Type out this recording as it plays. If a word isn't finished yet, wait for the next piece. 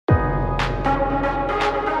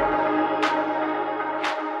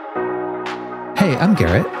Hey, I'm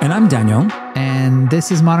Garrett. And I'm Daniel. And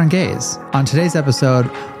this is Modern Gaze. On today's episode,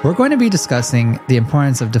 we're going to be discussing the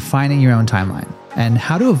importance of defining your own timeline and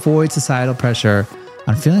how to avoid societal pressure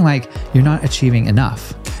on feeling like you're not achieving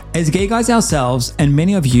enough. As gay guys ourselves, and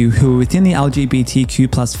many of you who are within the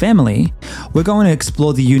LGBTQ plus family, we're going to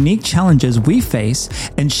explore the unique challenges we face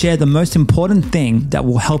and share the most important thing that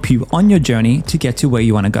will help you on your journey to get to where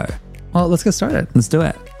you want to go. Well, let's get started. Let's do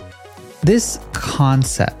it. This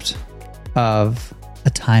concept of a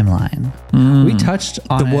timeline, we touched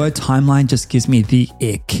on the word timeline just gives me the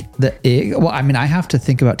ick. Well, I mean, I have to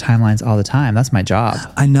think about timelines all the time. That's my job.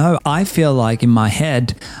 I know. I feel like in my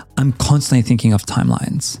head, I'm constantly thinking of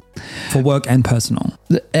timelines for work and personal.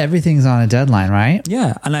 Everything's on a deadline, right?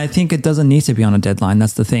 Yeah. And I think it doesn't need to be on a deadline.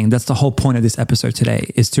 That's the thing. That's the whole point of this episode today,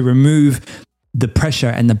 is to remove the pressure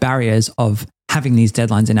and the barriers of having these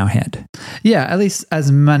deadlines in our head. Yeah, at least as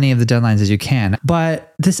many of the deadlines as you can.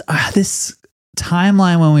 But this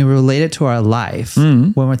timeline, when we relate it to our life,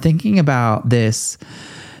 when we're thinking about this,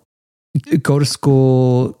 go to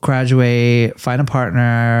school, graduate, find a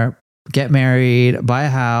partner, get married, buy a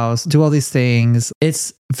house, do all these things,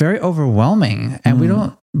 it's very overwhelming and we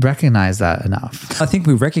don't recognize that enough. I think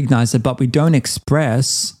we recognize it, but we don't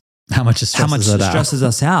express how much it stresses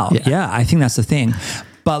us out. Yeah, I think that's the thing.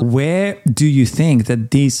 But where do you think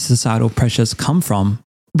that these societal pressures come from?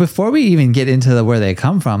 Before we even get into where they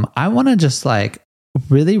come from, I want to just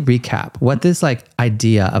really recap what this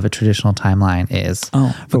idea of a traditional timeline is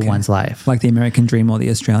for one's life. Like the American dream or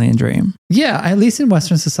the Australian dream. Yeah, at least in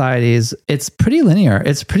Western societies, it's pretty linear.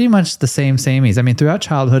 It's pretty much the same's. I mean, throughout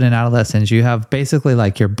childhood and adolescence, you have basically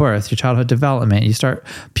your birth, your childhood development, you start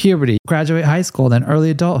puberty, graduate high school, then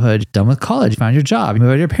early adulthood, done with college, you find your job, you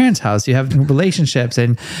move out of your parents' house, you have relationships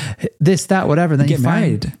and this, that, whatever. Then you get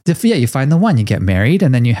married. You find the one, you get married,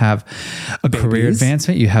 and then you have a career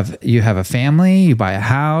advancement, you have a family, you buy a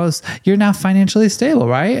house, you're now financially stable,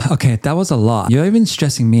 right? Okay, that was a lot. You're even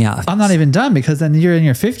stressing me out. I'm not even done, because then you're in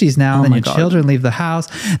your 50s now, and then your children leave the house,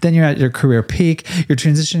 then you're at your career peak, you're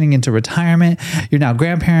transitioning into retirement, you're now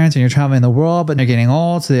grandparents and you're traveling the world, but you're getting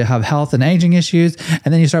old, so you have health and aging issues,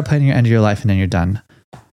 and then you start planning your end of your life and then you're done.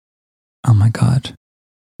 Oh my God.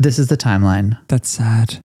 This is the timeline. That's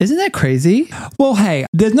sad. Isn't that crazy? Well, hey,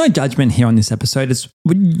 there's no judgment here on this episode. It's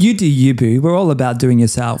you do you, boo. We're all about doing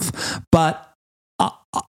yourself. But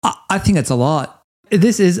I think it's a lot.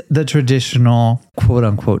 This is the traditional, quote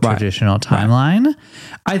unquote, traditional timeline. Right.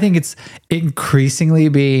 I think it's increasingly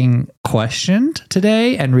being questioned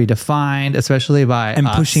today and redefined, especially by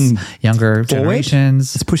pushing younger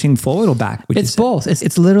generations. It's pushing forward or back? It's both.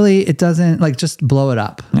 It's literally, it doesn't just blow it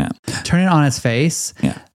up. Yeah. Turn it on its face.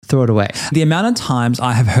 Yeah. Throw it away. The amount of times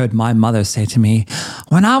I have heard my mother say to me,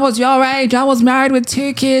 when I was your age, I was married with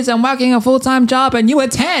 2 kids and working a full-time job and you were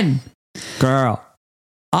 10. Girl.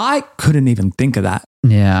 I couldn't even think of that.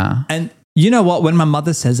 Yeah. And you know what? When my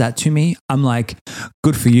mother says that to me, I'm like,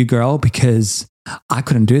 good for you, girl, because I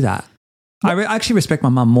couldn't do that. I actually respect my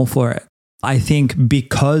mum more for it. I think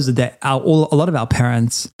because a lot of our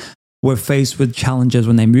parents were faced with challenges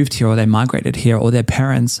when they moved here or they migrated here or their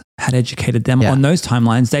parents had educated them on those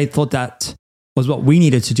timelines. They thought that was what we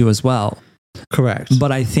needed to do as well. Correct.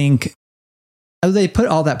 But I think they put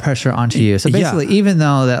all that pressure onto you. So basically, even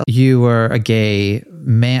though that you were a gay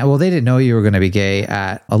man, well, they didn't know you were going to be gay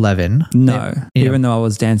at 11. No, even though I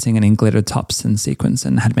was dancing and in glitter tops and sequins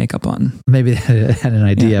and had makeup on. Maybe they had an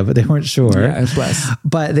idea, but they weren't sure. Yeah, it was less.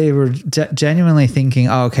 But they were genuinely thinking,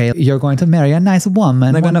 oh, okay, you're going to marry a nice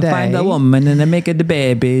woman. They're going to find a woman and they make her the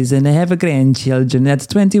babies and they have a grandchildren. That's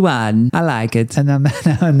 21. I like it. And then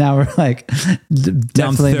now we're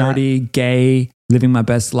definitely I'm 30, gay, living my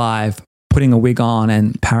best life, putting a wig on,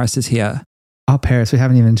 and Paris is here. Oh, Paris. We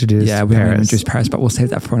haven't even introduced Paris. Yeah, we haven't introduced Paris, but we'll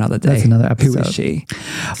save that for another day. That's another episode. Who is she?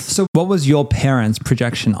 So what was your parents'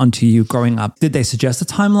 projection onto you growing up? Did they suggest a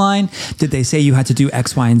timeline? Did they say you had to do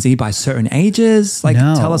X, Y, and Z by certain ages? No.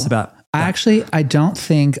 Tell us about Actually, I don't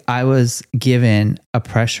think I was given a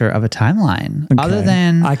pressure of a timeline. Okay. Other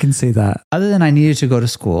than I can see that. Other than I needed to go to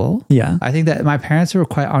school. Yeah. I think that my parents were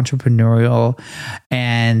quite entrepreneurial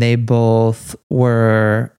and they both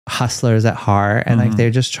were hustlers at heart and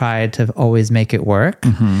they just tried to always make it work.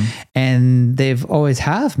 And they've always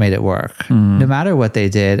have made it work no matter what they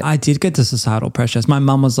did. I did get the societal pressures. My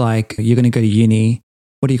mum was like, you're going to go to uni.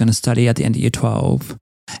 What are you going to study at the end of year 12?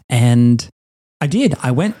 And I did.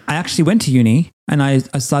 I actually went to uni and I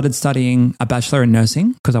started studying a bachelor in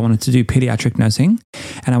nursing because I wanted to do pediatric nursing.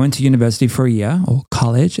 And I went to university for a year, or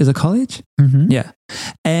college. Is it college? Yeah.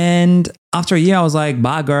 And after a year, I was like,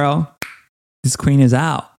 bye, girl. This queen is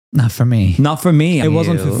out. Not for me. Not for me. It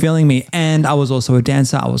wasn't fulfilling me. And I was also a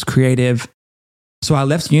dancer. I was creative. So I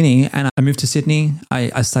left uni and I moved to Sydney.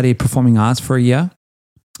 I studied performing arts for a year.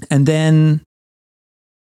 And then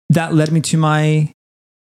that led me to my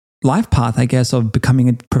life path, I guess, of becoming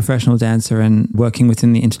a professional dancer and working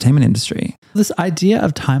within the entertainment industry. This idea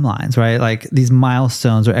of timelines, right? Like these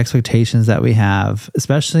milestones or expectations that we have,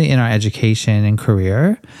 especially in our education and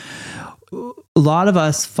career. A lot of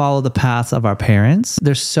us follow the paths of our parents.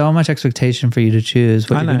 There's so much expectation for you to choose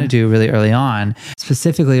what you're going to do really early on,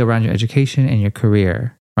 specifically around your education and your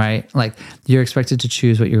career, right? Like you're expected to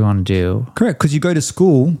choose what you're going to do. Correct. Because you go to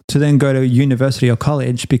school to then go to university or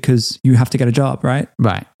college because you have to get a job, right?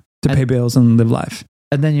 Right. To pay bills and live life.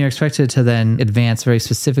 And then you're expected to then advance very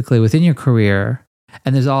specifically within your career.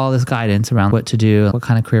 And there's all this guidance around what to do, what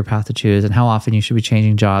kind of career path to choose, and how often you should be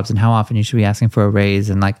changing jobs, and how often you should be asking for a raise,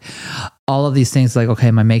 and like all of these things. Like, okay,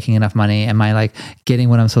 am I making enough money? Am I like getting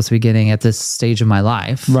what I'm supposed to be getting at this stage of my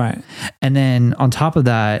life? Right. And then on top of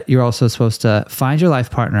that, you're also supposed to find your life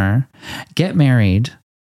partner, get married,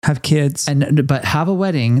 have kids, but have a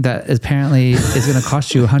wedding that apparently is going to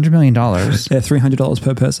cost you $100 million. They're $300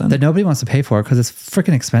 per person that nobody wants to pay for because it's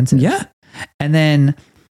freaking expensive. Yeah. And then,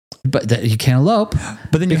 but that you can't elope.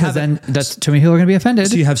 But then that's too many people are going to be offended.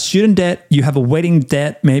 So you have student debt, you have a wedding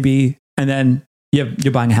debt maybe, and then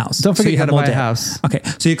you're buying a house. Don't forget you how to buy a house. Okay.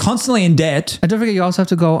 So you're constantly in debt. And don't forget you also have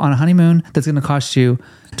to go on a honeymoon that's going to cost you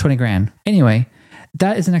 20 grand. Anyway,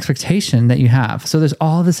 that is an expectation that you have. So there's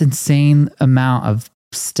all this insane amount of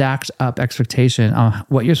stacked up expectation on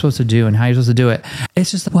what you're supposed to do and how you're supposed to do it.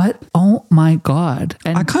 It's just what? Oh my God.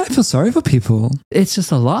 And I kind of feel sorry for people. It's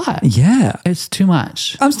just a lot. Yeah. It's too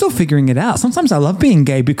much. I'm still figuring it out. Sometimes I love being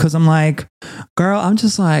gay because I'm like, girl, I'm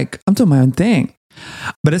doing my own thing.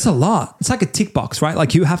 But it's a lot. It's like a tick box, right?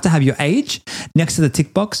 Like you have to have your age next to the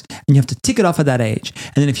tick box and you have to tick it off at that age.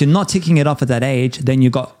 And then if you're not ticking it off at that age, then you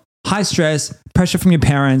got high stress, pressure from your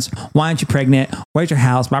parents. Why aren't you pregnant? Where's your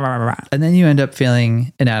house? Blah, blah, blah, blah. And then you end up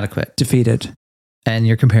feeling inadequate. Defeated. And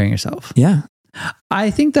you're comparing yourself. Yeah.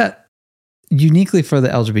 I think that uniquely for the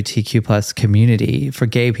LGBTQ plus community, for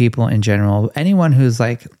gay people in general, anyone who's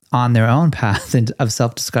like on their own path of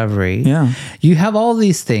self-discovery, you have all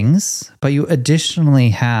these things, but you additionally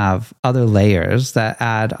have other layers that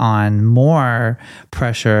add on more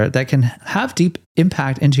pressure that can have deep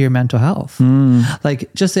impact into your mental health.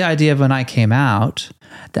 Like just the idea of when I came out,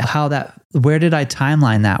 where did I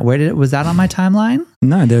timeline that? Was that on my timeline?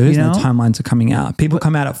 No, there is no timeline to coming out. People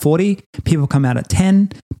come out at 40, people come out at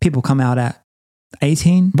 10, people come out at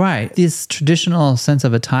 18. Right. This traditional sense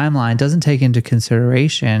of a timeline doesn't take into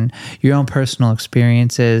consideration your own personal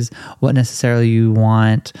experiences, what necessarily you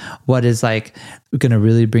want, what is like going to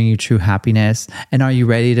really bring you true happiness. And are you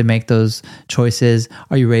ready to make those choices?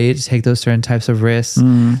 Are you ready to take those certain types of risks?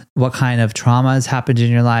 What kind of trauma has happened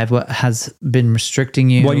in your life? What has been restricting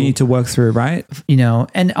you? What you need to work through, right?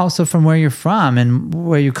 And also from where you're from and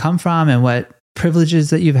where you come from and what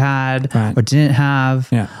privileges that you've had or didn't have.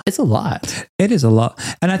 Yeah. It's a lot. It is a lot.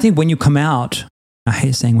 And I think when you come out, I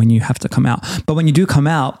hate saying when you have to come out, but when you do come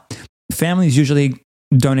out, families usually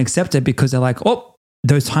don't accept it because they're like, oh,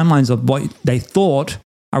 those timelines of what they thought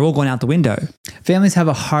are all going out the window. Families have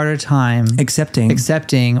a harder time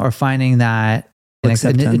accepting or finding that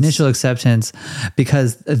initial acceptance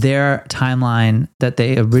because their timeline that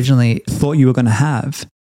they originally thought you were going to have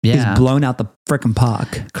is blown out the frickin'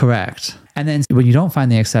 park. Correct. And then when you don't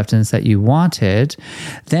find the acceptance that you wanted,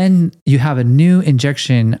 then you have a new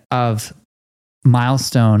injection of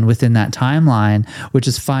milestone within that timeline, which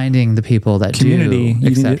is finding the people that community do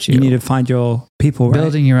accept you. You need to find your people, right?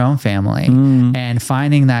 Building your own family and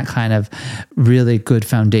finding that kind of really good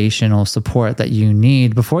foundational support that you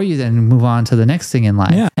need before you then move on to the next thing in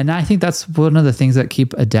life. Yeah. And I think that's one of the things that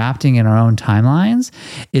keep adapting in our own timelines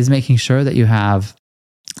is making sure that you have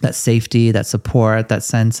that safety, that support, that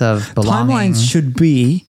sense of belonging. Timelines should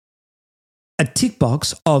be a tick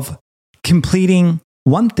box of completing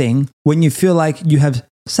one thing when you feel like you have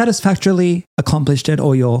satisfactorily accomplished it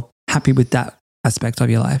or you're happy with that aspect of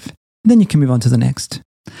your life. Then you can move on to the next.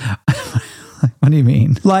 What do you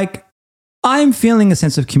mean? Like, I'm feeling a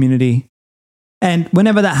sense of community. And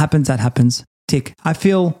whenever that happens, tick. I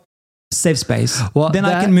feel safe space. Well, then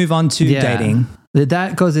I can move on to dating.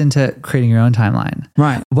 That goes into creating your own timeline.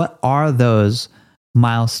 Right. What are those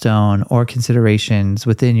milestone or considerations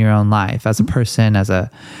within your own life as a person, as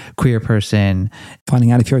a queer person?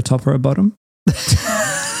 Finding out if you're a top or a bottom.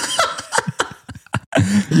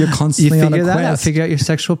 You're constantly on a quest. That out. Figure out your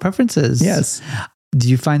sexual preferences. Yes. Do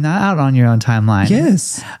you find that out on your own timeline?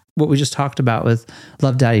 Yes. What we just talked about with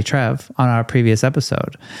Love Daddy Trev on our previous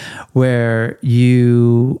episode, where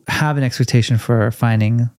you have an expectation for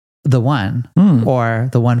finding the one or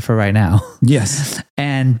the one for right now. Yes.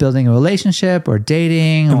 And building a relationship or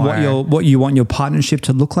dating And or what you want your partnership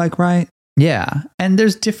to look like, right? yeah. And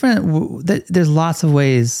there's there's lots of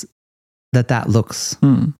ways that looks,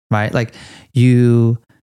 right? Like you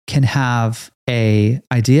can have a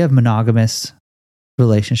idea of monogamous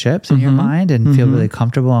relationships in your mind and feel really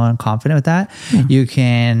comfortable and confident with that. Yeah. You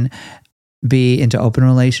can be into open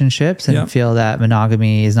relationships and feel that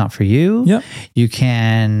monogamy is not for you. Yep. You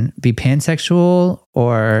can be pansexual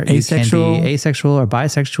or Asexual. You can be asexual or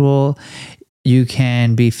bisexual. You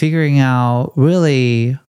can be figuring out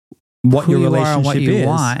really What who your you are relationship and what you is.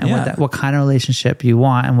 want and Yeah. what kind of relationship you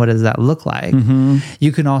want and what does that look like.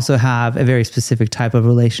 You can also have a very specific type of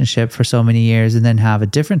relationship for so many years and then have a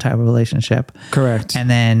different type of relationship. Correct. And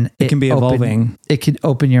then it can be evolving. It can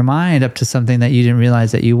open your mind up to something that you didn't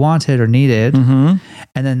realize that you wanted or needed. And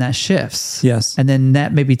then that shifts. Yes. And then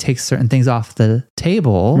that maybe takes certain things off the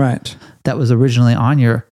table Right. that was originally on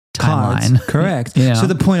your Cards. timeline. Correct. You know? So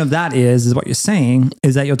the point of that is what you're saying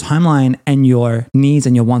is that your timeline and your needs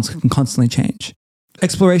and your wants can constantly change.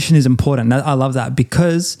 Exploration is important. I love that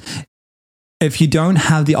because if you don't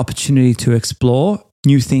have the opportunity to explore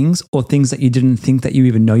new things or things that you didn't think that you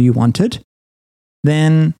even know you wanted,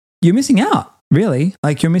 then you're missing out, really.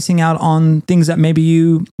 Like you're missing out on things that maybe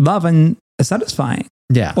you love and are satisfying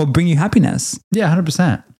Yeah. or bring you happiness. Yeah,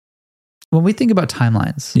 100%. When we think about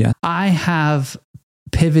timelines, I have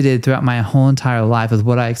pivoted throughout my whole entire life with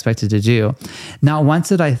what I expected to do. Not once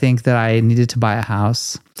did I think that I needed to buy a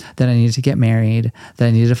house, that I needed to get married, that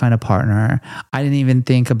I needed to find a partner. I didn't even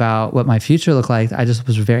think about what my future looked like. I just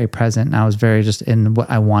was very present and I was very just in what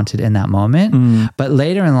I wanted in that moment. But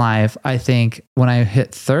later in life, I think when I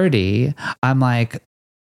hit 30, I'm like,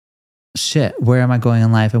 shit, where am I going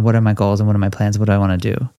in life and what are my goals and what are my plans? What do I want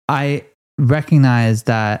to do? I recognized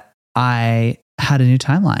that I had a new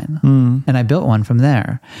timeline and I built one from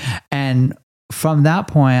there. And from that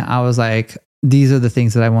point, I was like, these are the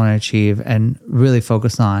things that I want to achieve and really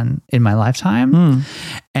focus on in my lifetime.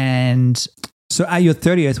 And so at your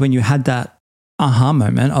 30th, when you had that aha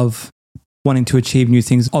moment of wanting to achieve new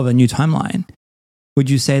things of a new timeline, would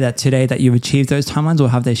you say that today that you've achieved those timelines or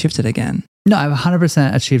have they shifted again? no, I've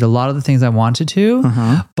 100% achieved a lot of the things I wanted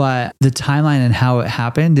to, but the timeline and how it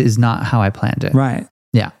happened is not how I planned it. Right.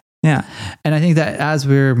 Yeah. Yeah. And I think that as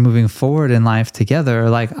we're moving forward in life together,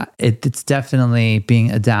 like it's definitely being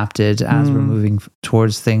adapted as we're moving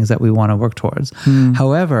towards things that we want to work towards.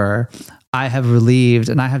 However, I have relieved,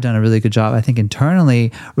 and I have done a really good job, I think,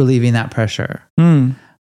 internally relieving that pressure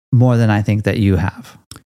more than I think that you have.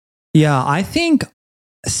 Yeah. I think,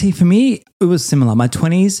 see, for me, it was similar. My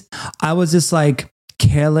 20s, I was just like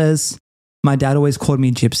careless. My dad always called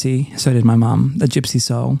me gypsy. So did my mom, the gypsy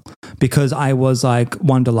soul, because I was like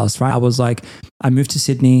wanderlust, right? I was like, I moved to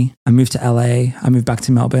Sydney, I moved to LA, I moved back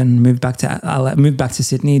to Melbourne, moved back to LA, moved back to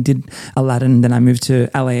Sydney, did Aladdin, then I moved to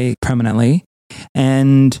LA permanently.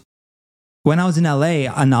 And when I was in LA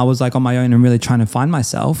and I was like on my own and really trying to find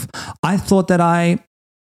myself, I thought that I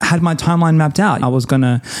had my timeline mapped out. I was going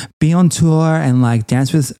to be on tour and like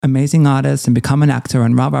dance with amazing artists and become an actor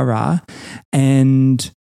and rah, rah, rah. And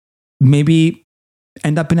maybe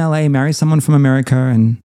end up in LA, marry someone from America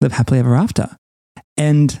and live happily ever after.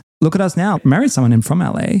 And look at us now, married someone from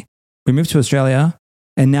LA. We moved to Australia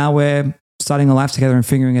and now we're starting a life together and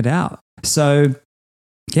figuring it out. So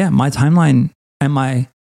yeah, my timeline and my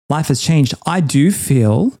life has changed. I do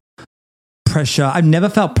feel pressure. I've never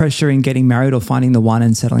felt pressure in getting married or finding the one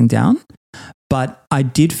and settling down, but I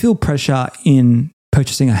did feel pressure in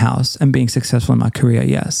purchasing a house and being successful in my career,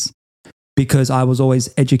 yes. Because I was always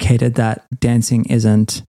educated that dancing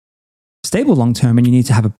isn't stable long-term and you need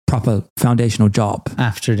to have a proper foundational job.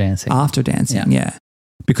 After dancing. Yeah.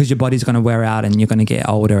 Because your body's going to wear out and you're going to get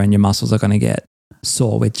older and your muscles are going to get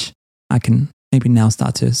sore, which I can maybe now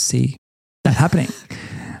start to see that happening.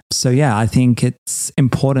 So yeah, I think it's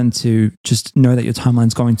important to just know that your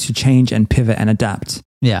timeline's going to change and pivot and adapt.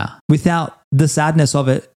 Yeah. Without the sadness of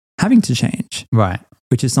it having to change. Right.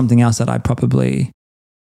 Which is something else that I probably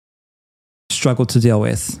struggle to deal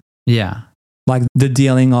with. Yeah. Like the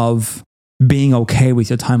dealing of being okay with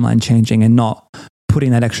your timeline changing and not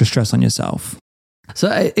putting that extra stress on yourself. So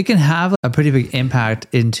it can have a pretty big impact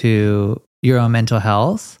into your own mental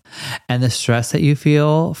health and the stress that you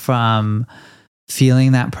feel from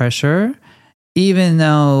feeling that pressure, even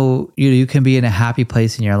though you can be in a happy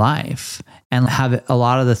place in your life and have a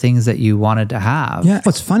lot of the things that you wanted to have. Yeah.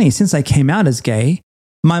 What's funny, since I came out as gay,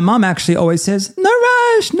 my mom actually always says, no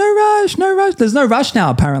rush, no rush, no rush. There's no rush now,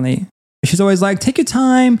 apparently. She's always like, take your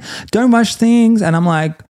time, don't rush things. And I'm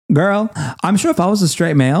like, girl, I'm sure if I was a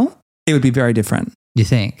straight male, it would be very different. You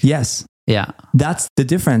think? Yes. Yeah. That's the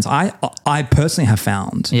difference. I personally have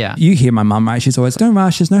found. Yeah. You hear my mum, right? She's always, don't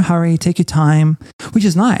rush. There's no hurry. Take your time, which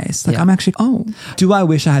is nice. Like I'm actually, do I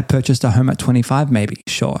wish I had purchased a home at 25? Maybe.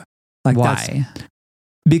 Sure. Like why?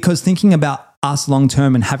 Because thinking about us long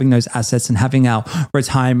term and having those assets and having our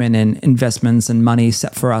retirement and investments and money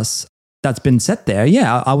set for us, that's been set there.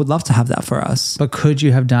 Yeah, I would love to have that for us. But could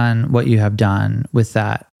you have done what you have done with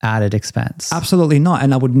that added expense? Absolutely not.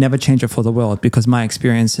 And I would never change it for the world because my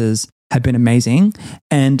experiences have been amazing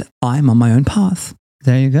and I'm on my own path.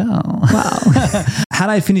 There you go. Wow.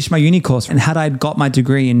 Had I finished my uni course and had I got my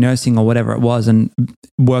degree in nursing or whatever it was and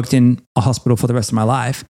worked in a hospital for the rest of my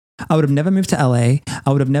life, I would have never moved to LA.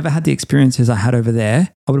 I would have never had the experiences I had over there.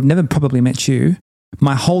 I would have never probably met you.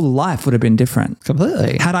 My whole life would have been different.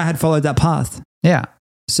 Completely. Had I had followed that path. Yeah.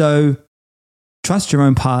 So trust your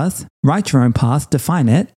own path, write your own path, define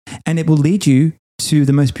it, and it will lead you to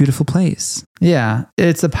the most beautiful place. Yeah.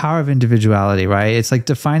 It's the power of individuality, right? It's like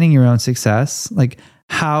defining your own success, like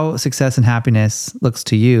how success and happiness looks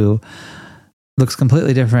to you looks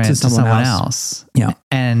completely different to someone else. Yeah.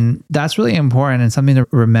 And that's really important and something to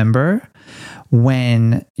remember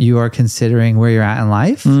when you are considering where you're at in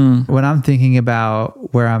life. When I'm thinking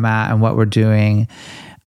about where I'm at and what we're doing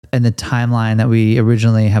and the timeline that we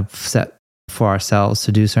originally have set for ourselves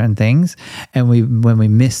to do certain things, and when we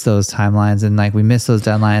miss those timelines and like we miss those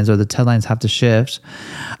deadlines or the deadlines have to shift,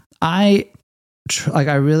 I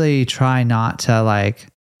really try not to like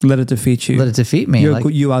let it defeat you. Let it defeat me. You're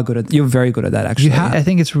very good at that, actually. I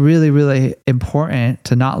think it's really, really important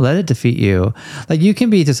to not let it defeat you. Like you can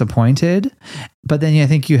be disappointed, but then I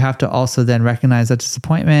think you have to also then recognize that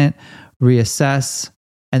disappointment, reassess,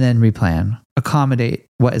 and then replan, accommodate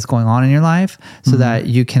what is going on in your life so that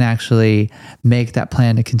you can actually make that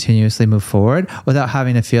plan to continuously move forward without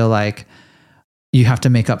having to feel like you have to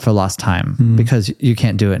make up for lost time because you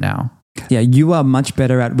can't do it now. Yeah, you are much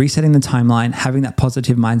better at resetting the timeline, having that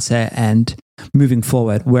positive mindset and moving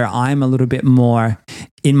forward, where I'm a little bit more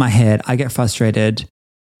in my head. I get frustrated,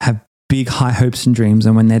 have big high hopes and dreams,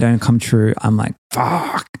 and when they don't come true, I'm like,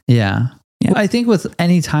 fuck. Yeah. I think with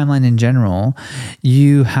any timeline in general,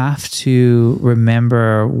 you have to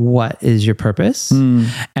remember what is your purpose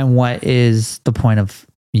and what is the point of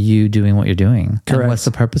you doing what you're doing. Correct. And what's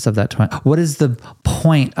the purpose of that? What is the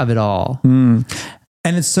point of it all?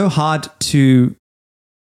 And it's so hard to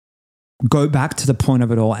go back to the point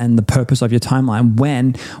of it all and the purpose of your timeline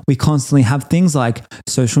when we constantly have things like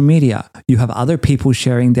social media. You have other people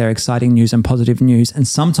sharing their exciting news and positive news. And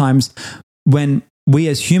sometimes when we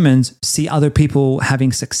as humans see other people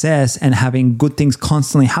having success and having good things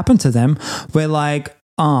constantly happen to them, we're like,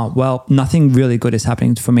 oh, well, nothing really good is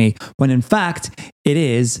happening for me. When in fact, it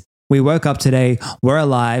is. We woke up today, we're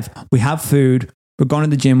alive, we have food, we're going to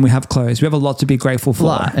the gym, we have clothes, we have a lot to be grateful for.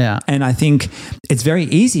 Yeah. And I think it's very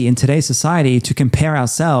easy in today's society to compare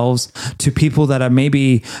ourselves to people that are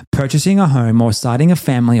maybe purchasing a home or starting a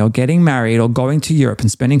family or getting married or going to Europe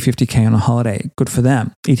and spending 50K on a holiday. Good for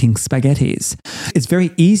them. Eating spaghettis. It's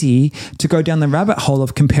very easy to go down the rabbit hole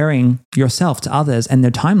of comparing yourself to others and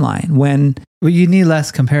their timeline when you need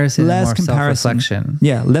less comparison and more self-reflection.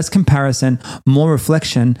 Yeah, less comparison, more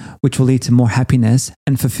reflection, which will lead to more happiness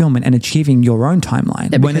and fulfillment and achieving your own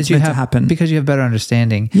timeline when it's meant to happen. Because you have better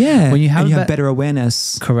understanding. Yeah, when you have better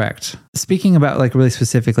awareness. Correct. Speaking about like really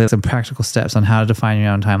specifically some practical steps on how to define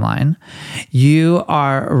your own timeline, you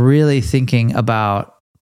are really thinking about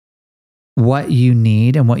what you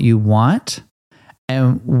need and what you want.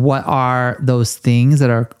 And what are those things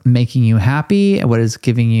that are making you happy and what is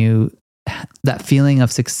giving you that feeling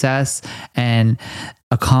of success and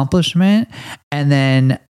accomplishment, and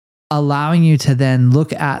then allowing you to then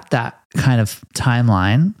look at that kind of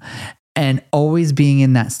timeline and always being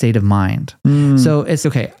in that state of mind. So it's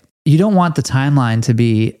okay. You don't want the timeline to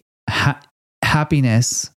be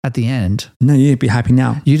happiness at the end. No, you need to be happy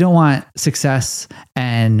now. You don't want success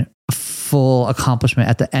and full accomplishment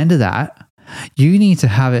at the end of that. You need to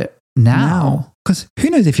have it now. Because who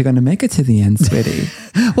knows if you're going to make it to the end, sweetie.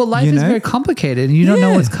 Well, life is very complicated and you don't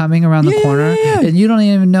know what's coming around the corner and you don't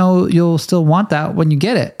even know you'll still want that when you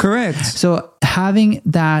get it. Correct. So having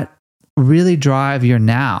that really drive your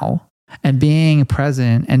now and being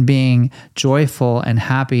present and being joyful and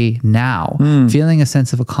happy now, feeling a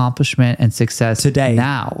sense of accomplishment and success today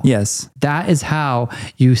now. Yes. That is how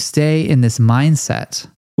you stay in this mindset.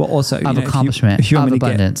 Well, also, of accomplishment, of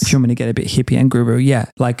abundance. If you want me to get a bit hippie and guru,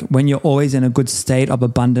 like when you're always in a good state of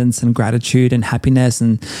abundance and gratitude and happiness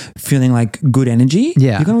and feeling like good energy,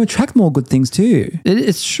 you're going to attract more good things too.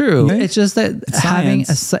 It's true. It's just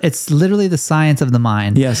that it's literally the science of the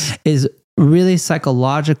mind. Yes. Is really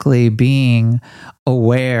psychologically being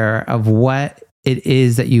aware of what it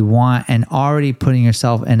is that you want and already putting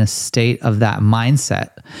yourself in a state of that mindset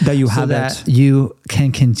that you have that you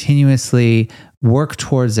can continuously work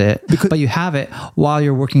towards it, but you have it while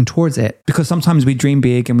you're working towards it. Because sometimes we dream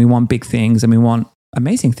big and we want big things and we want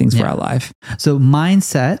amazing things for our life. So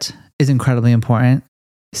mindset is incredibly important.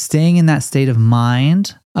 Staying in that state of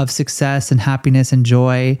mind of success and happiness and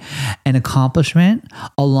joy and accomplishment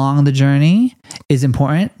along the journey is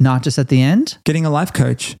important, not just at the end. Getting a life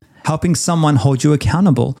coach, helping someone hold you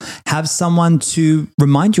accountable, have someone to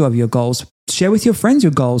remind you of your goals, share with your friends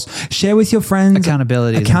your goals, share with your friends.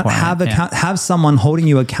 Accountability is important. Have someone holding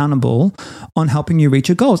you accountable on helping you reach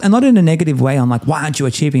your goals, and not in a negative way on like, why aren't you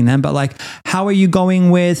achieving them? But like, how are you going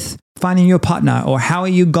with finding your partner, or how are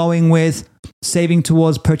you going with saving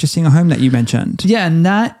towards purchasing a home that you mentioned? Yeah. And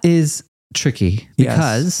that is tricky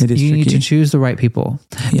because you need to choose the right people,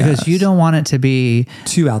 because you don't want it to be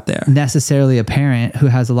too out there, necessarily a parent who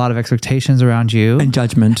has a lot of expectations around you and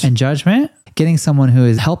judgment. Getting someone who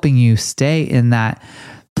is helping you stay in that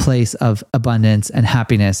place of abundance and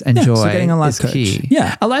happiness and joy, so getting a life coach. Key.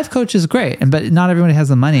 Yeah. A life coach is great, but not everybody has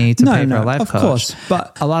the money to pay for a life coach. Of course,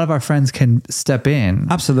 but a lot of our friends can step in.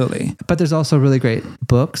 Absolutely. But there's also really great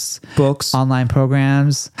books, online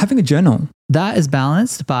programs. Having a journal. That is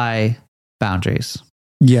balanced by boundaries.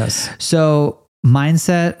 Yes. So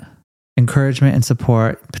mindset, encouragement and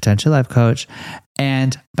support, potential life coach,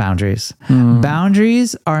 and boundaries.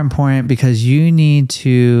 Boundaries are important because you need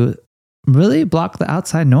to really block the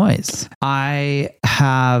outside noise. I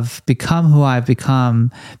have become who I've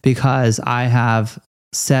become because I have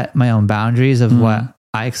set my own boundaries of what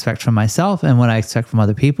I expect from myself and what I expect from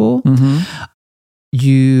other people.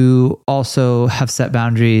 You also have set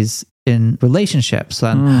boundaries in relationships.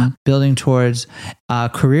 So building towards a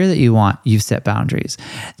career that you want, you've set boundaries.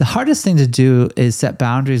 The hardest thing to do is set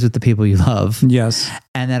boundaries with the people you love. Yes.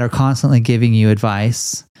 And that are constantly giving you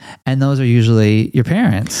advice. And those are usually your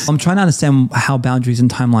parents. I'm trying to understand how boundaries and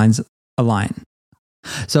timelines align.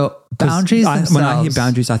 So boundaries themselves, when I hear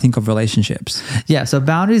boundaries, I think of relationships. Yeah. So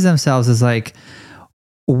boundaries themselves is like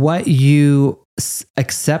what you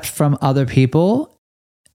accept from other people,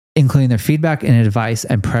 including their feedback and advice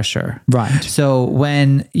and pressure. Right. So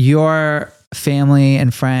when your family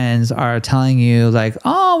and friends are telling you like,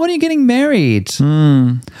 oh, when are you getting married?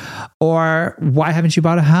 Or why haven't you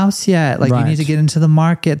bought a house yet? Like you need to get into the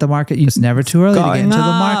market. It's never too early to get into the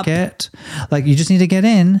market. Like you just need to get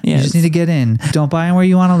in. Yes. You just need to get in. Don't buy in where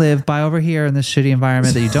you want to live. Buy over here in this shitty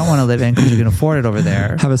environment that you don't want to live in because you can afford it over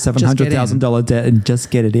there. Have a $700,000 debt and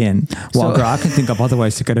just get it in. Well, girl, I can think of other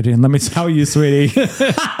ways to get it in. Let me tell you, sweetie.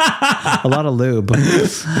 A lot of lube.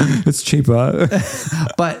 It's cheaper.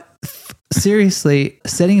 But seriously,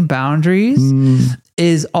 setting boundaries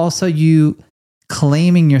is also you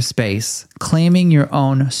claiming your space, claiming your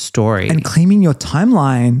own story. And claiming your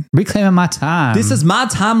timeline. Reclaiming my time. This is my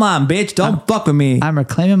timeline, bitch. Don't fuck with me. I'm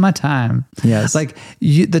reclaiming my time. Yes. Like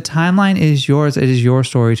the timeline is yours. It is your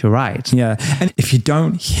story to write. Yeah. And if you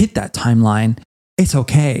don't hit that timeline, it's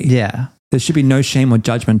okay. Yeah. There should be no shame or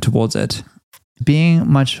judgment towards it.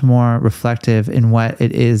 Being much more reflective in what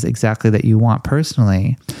it is exactly that you want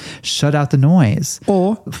personally. Shut out the noise.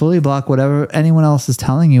 Or fully block whatever anyone else is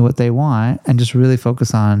telling you what they want and just really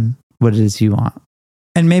focus on what it is you want.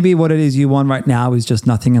 And maybe what it is you want right now is just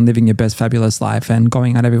nothing and living your best fabulous life and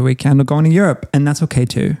going out every weekend or going to Europe. And that's okay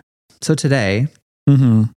too. So today,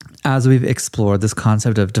 as we've explored this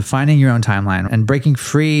concept of defining your own timeline and breaking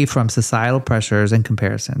free from societal pressures and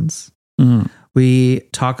comparisons, we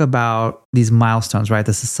talk about these milestones, right?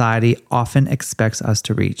 The society often expects us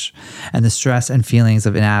to reach, and the stress and feelings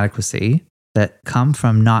of inadequacy that come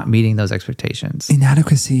from not meeting those expectations.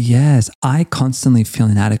 Inadequacy, yes. I constantly feel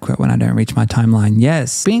inadequate when I don't reach my timeline.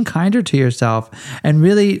 Yes. Being kinder to yourself and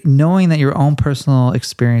really knowing that your own personal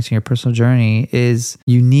experience and your personal journey is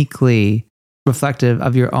uniquely reflective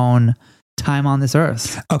of your own time on this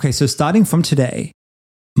earth. Okay, so starting from today,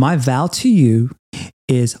 my vow to you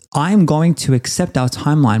is I'm going to accept our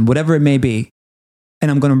timeline, whatever it may be.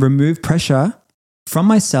 And I'm going to remove pressure from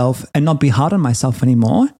myself and not be hard on myself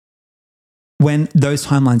anymore when those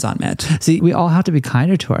timelines aren't met. See, we all have to be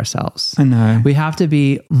kinder to ourselves. I know. We have to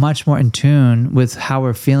be much more in tune with how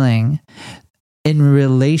we're feeling in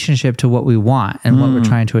relationship to what we want and what we're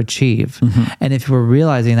trying to achieve. And if we're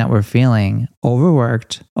realizing that we're feeling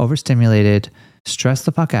overworked, overstimulated, stressed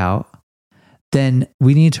the fuck out, then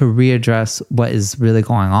we need to readdress what is really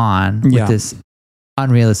going on with this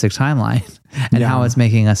unrealistic timeline and how it's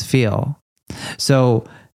making us feel. So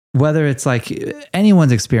whether it's like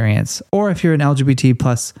anyone's experience, or if you're an LGBT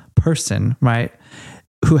plus person, right?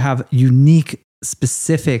 who have unique,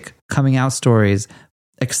 specific coming out stories,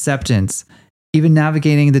 acceptance, even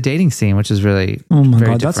navigating the dating scene, which is really oh my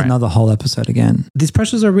very God, that's different. another whole episode again. These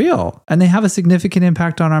pressures are real and they have a significant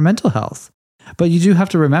impact on our mental health. But you do have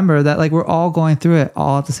to remember that like we're all going through it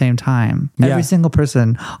all at the same time. Yeah. Every single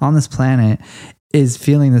person on this planet is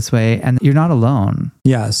feeling this way and you're not alone.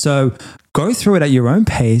 Yeah. So go through it at your own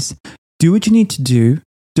pace. Do what you need to do.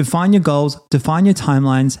 Define your goals, define your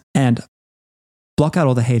timelines, and block out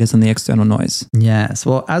all the haters and the external noise. Yes.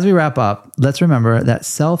 Well, as we wrap up, let's remember that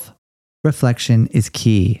self-reflection is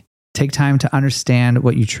key. Take time to understand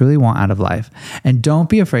what you truly want out of life and don't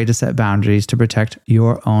be afraid to set boundaries to protect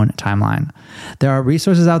your own timeline. There are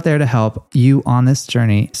resources out there to help you on this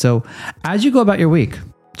journey. So as you go about your week,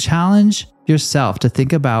 challenge yourself to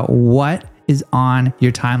think about what is on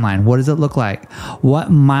your timeline. What does it look like?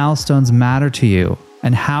 What milestones matter to you?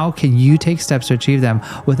 And how can you take steps to achieve them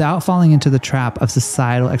without falling into the trap of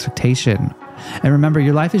societal expectation? And remember,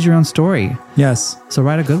 your life is your own story. Yes. So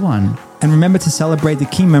write a good one. And remember to celebrate the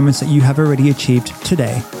key moments that you have already achieved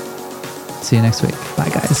today. See you next week. Bye,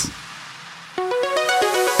 guys.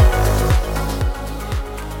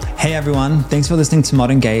 Hey, everyone. Thanks for listening to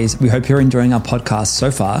Modern Gaze. We hope you're enjoying our podcast so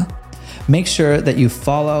far. Make sure that you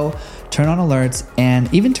follow, turn on alerts,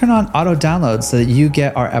 and even turn on auto downloads so that you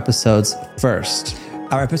get our episodes first.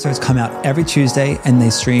 Our episodes come out every Tuesday and they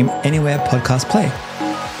stream anywhere podcasts play.